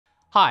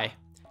Hi,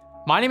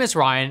 my name is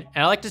Ryan,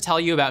 and I'd like to tell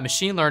you about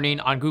machine learning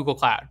on Google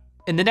Cloud.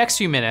 In the next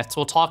few minutes,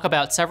 we'll talk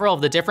about several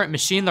of the different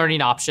machine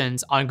learning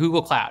options on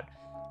Google Cloud,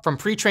 from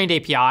pre-trained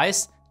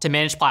APIs to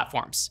managed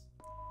platforms.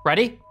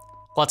 Ready?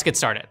 Let's get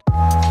started.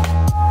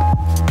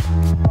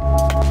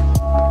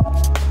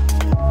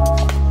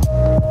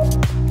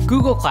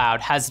 Google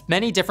Cloud has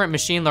many different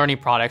machine learning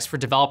products for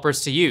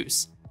developers to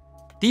use.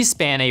 These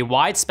span a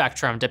wide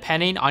spectrum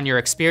depending on your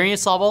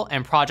experience level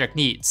and project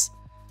needs.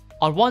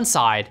 On one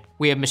side,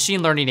 we have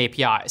machine learning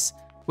APIs,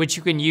 which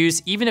you can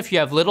use even if you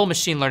have little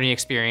machine learning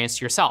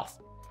experience yourself.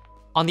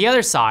 On the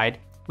other side,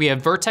 we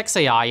have Vertex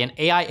AI and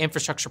AI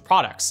infrastructure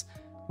products,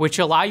 which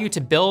allow you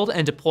to build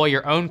and deploy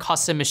your own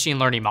custom machine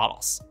learning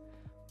models.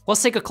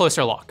 Let's take a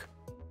closer look.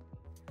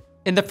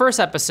 In the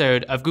first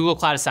episode of Google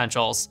Cloud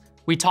Essentials,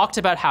 we talked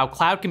about how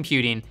cloud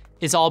computing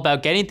is all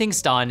about getting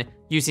things done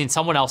using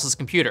someone else's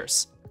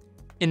computers.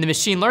 In the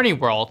machine learning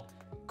world,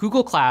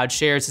 Google Cloud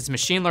shares its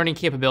machine learning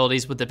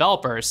capabilities with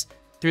developers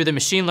through the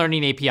machine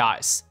learning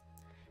APIs.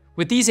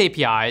 With these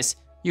APIs,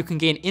 you can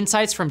gain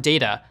insights from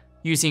data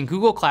using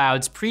Google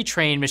Cloud's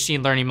pre-trained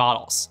machine learning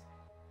models.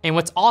 And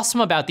what's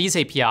awesome about these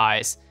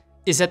APIs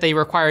is that they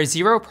require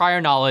zero prior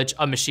knowledge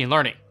of machine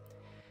learning.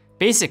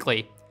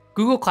 Basically,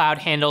 Google Cloud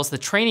handles the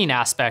training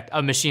aspect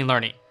of machine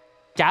learning,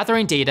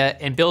 gathering data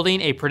and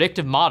building a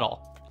predictive model,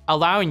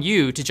 allowing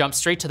you to jump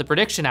straight to the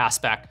prediction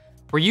aspect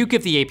where you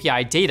give the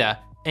API data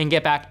and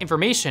get back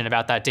information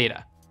about that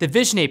data. The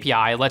Vision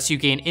API lets you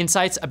gain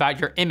insights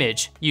about your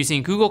image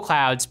using Google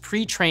Cloud's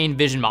pre-trained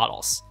vision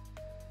models.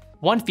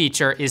 One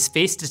feature is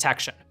face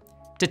detection,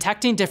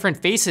 detecting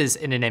different faces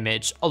in an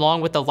image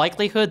along with the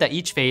likelihood that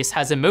each face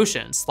has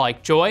emotions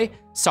like joy,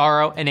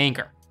 sorrow, and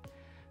anger.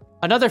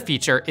 Another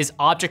feature is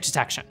object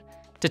detection,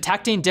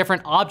 detecting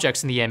different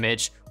objects in the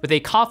image with a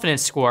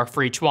confidence score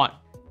for each one.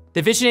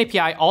 The Vision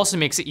API also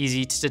makes it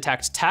easy to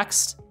detect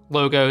text,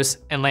 logos,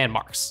 and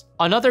landmarks.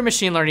 Another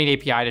machine learning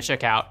API to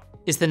check out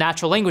is the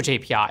Natural Language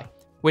API,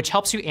 which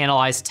helps you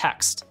analyze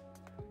text.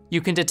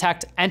 You can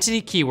detect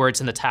entity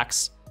keywords in the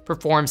text,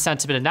 perform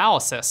sentiment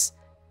analysis,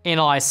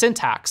 analyze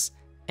syntax,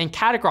 and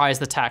categorize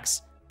the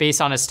text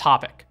based on its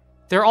topic.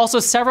 There are also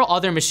several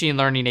other machine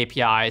learning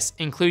APIs,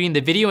 including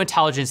the Video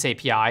Intelligence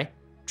API,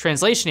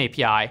 Translation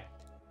API,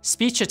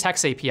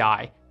 Speech-to-Text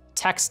API,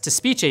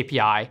 Text-to-Speech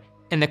API,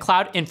 and the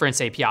Cloud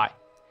Inference API.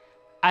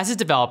 As a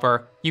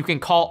developer, you can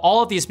call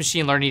all of these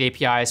machine learning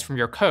APIs from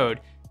your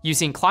code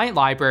using client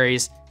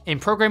libraries in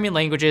programming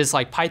languages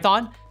like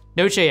Python,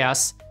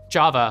 Node.js,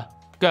 Java,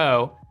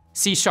 Go,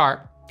 C#,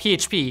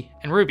 PHP,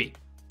 and Ruby.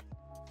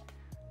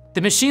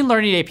 The machine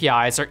learning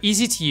APIs are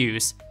easy to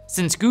use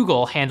since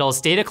Google handles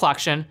data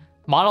collection,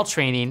 model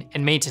training,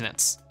 and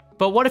maintenance.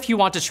 But what if you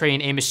want to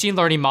train a machine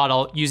learning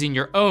model using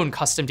your own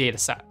custom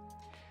dataset?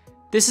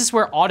 This is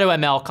where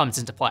AutoML comes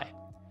into play.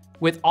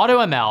 With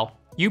AutoML,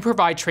 you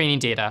provide training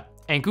data,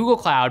 and Google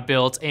Cloud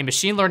builds a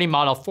machine learning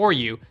model for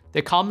you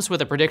that comes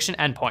with a prediction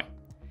endpoint.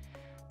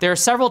 There are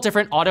several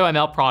different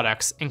AutoML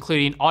products,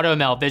 including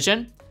AutoML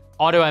Vision,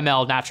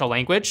 AutoML Natural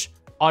Language,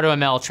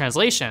 AutoML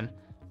Translation,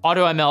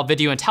 AutoML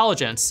Video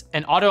Intelligence,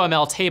 and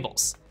AutoML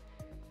Tables.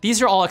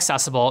 These are all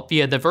accessible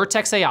via the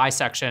Vertex AI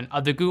section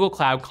of the Google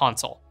Cloud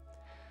Console.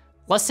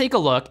 Let's take a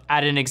look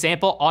at an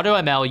example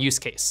AutoML use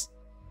case.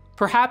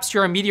 Perhaps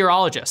you're a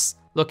meteorologist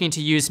looking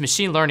to use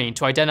machine learning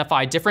to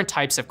identify different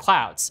types of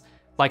clouds,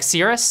 like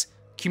cirrus,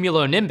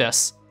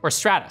 cumulonimbus, or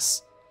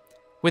stratus.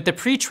 With the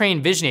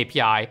pre-trained Vision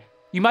API,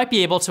 you might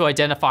be able to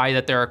identify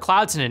that there are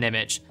clouds in an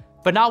image,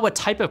 but not what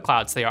type of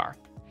clouds they are.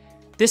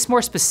 This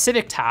more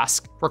specific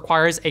task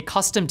requires a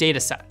custom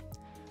dataset.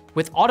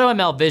 With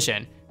AutoML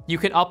Vision, you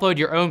can upload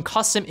your own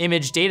custom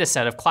image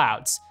dataset of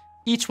clouds,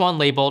 each one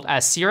labeled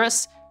as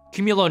cirrus,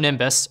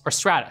 cumulonimbus, or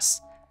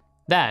stratus.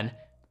 Then,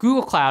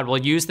 Google Cloud will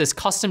use this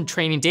custom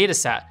training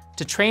dataset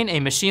to train a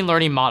machine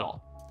learning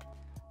model.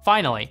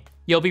 Finally,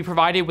 you'll be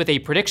provided with a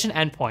prediction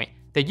endpoint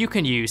that you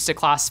can use to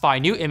classify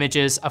new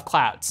images of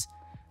clouds.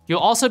 You'll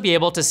also be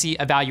able to see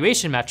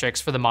evaluation metrics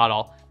for the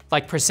model,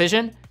 like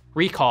precision,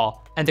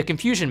 recall, and the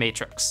confusion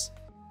matrix.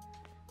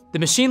 The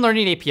machine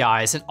learning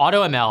APIs in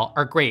AutoML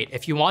are great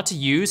if you want to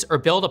use or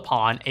build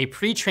upon a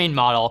pre-trained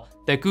model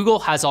that Google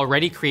has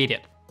already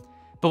created.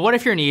 But what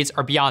if your needs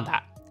are beyond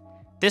that?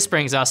 This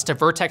brings us to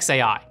Vertex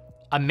AI,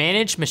 a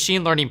managed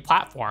machine learning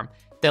platform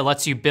that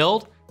lets you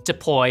build,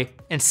 deploy,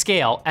 and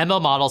scale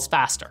ML models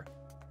faster.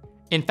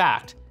 In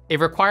fact, it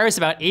requires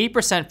about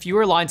 80%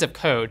 fewer lines of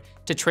code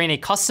to train a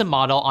custom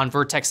model on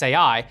Vertex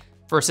AI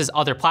versus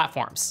other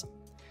platforms.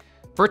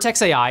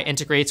 Vertex AI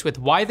integrates with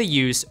widely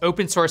used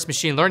open source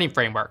machine learning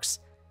frameworks,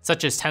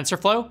 such as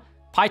TensorFlow,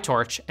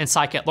 PyTorch, and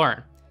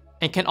scikit-learn,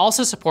 and can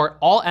also support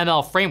all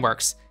ML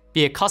frameworks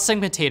via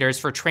custom containers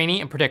for training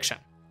and prediction.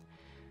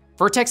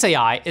 Vertex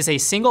AI is a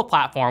single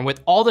platform with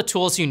all the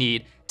tools you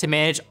need to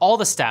manage all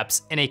the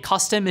steps in a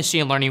custom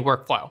machine learning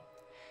workflow.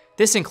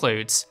 This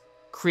includes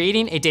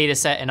creating a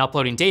dataset and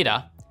uploading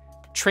data,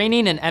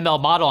 training an ML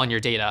model on your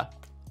data,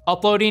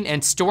 uploading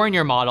and storing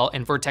your model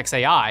in Vertex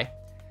AI,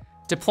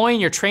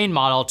 deploying your trained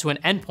model to an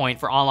endpoint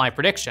for online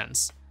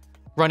predictions,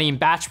 running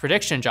batch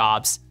prediction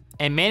jobs,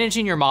 and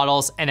managing your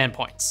models and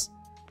endpoints.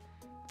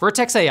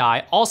 Vertex AI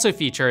also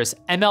features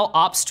ML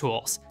ops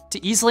tools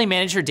to easily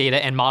manage your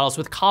data and models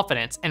with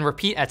confidence and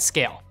repeat at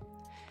scale.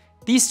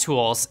 These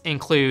tools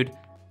include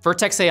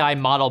Vertex AI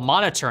Model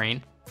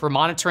Monitoring for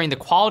monitoring the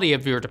quality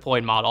of your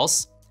deployed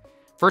models,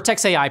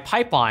 Vertex AI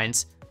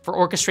Pipelines for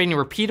orchestrating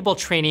repeatable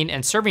training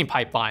and serving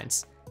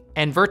pipelines,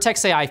 and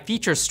Vertex AI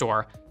Feature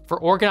Store for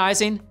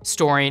organizing,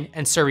 storing,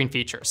 and serving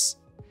features.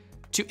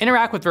 To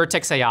interact with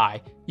Vertex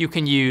AI, you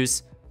can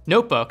use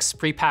notebooks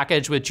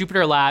prepackaged with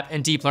JupyterLab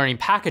and deep learning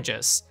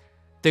packages,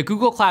 the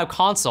Google Cloud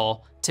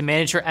Console to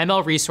manage your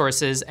ML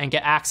resources and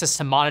get access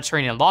to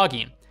monitoring and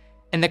logging,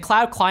 and the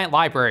Cloud Client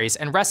Libraries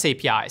and REST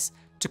APIs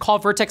to call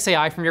Vertex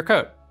AI from your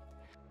code.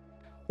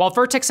 While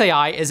Vertex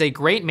AI is a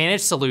great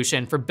managed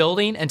solution for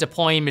building and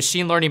deploying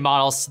machine learning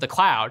models to the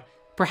cloud,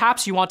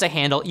 perhaps you want to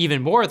handle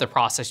even more of the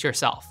process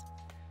yourself.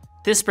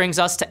 This brings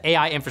us to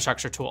AI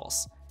infrastructure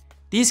tools.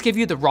 These give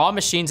you the raw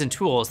machines and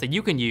tools that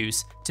you can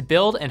use to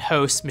build and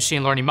host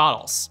machine learning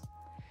models.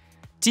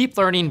 Deep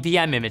learning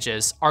VM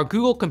images are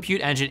Google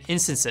Compute Engine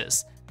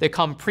instances that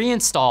come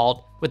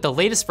pre-installed with the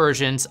latest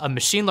versions of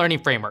machine learning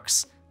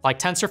frameworks like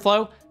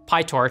TensorFlow,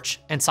 PyTorch,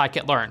 and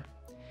scikit-learn.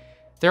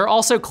 There are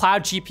also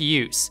cloud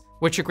GPUs,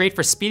 which are great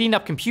for speeding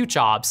up compute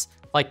jobs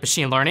like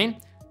machine learning,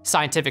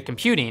 scientific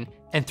computing,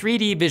 and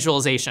 3D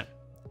visualization.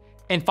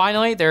 And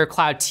finally, there are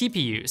cloud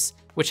TPUs,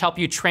 which help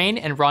you train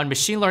and run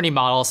machine learning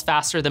models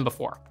faster than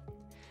before.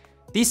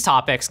 These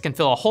topics can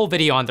fill a whole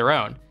video on their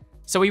own,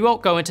 so we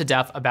won't go into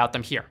depth about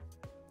them here.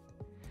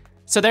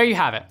 So there you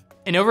have it,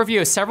 an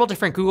overview of several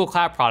different Google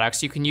Cloud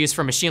products you can use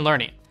for machine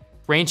learning,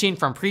 ranging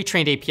from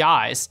pre-trained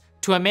APIs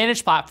to a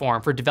managed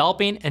platform for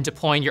developing and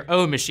deploying your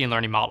own machine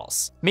learning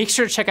models. Make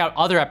sure to check out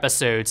other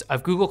episodes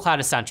of Google Cloud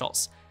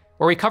Essentials,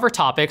 where we cover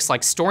topics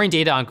like storing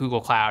data on Google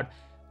Cloud,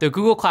 the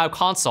Google Cloud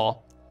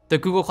Console, the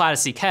Google Cloud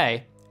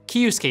SDK, key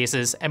use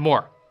cases, and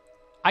more.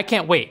 I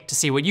can't wait to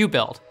see what you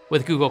build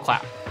with Google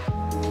Cloud.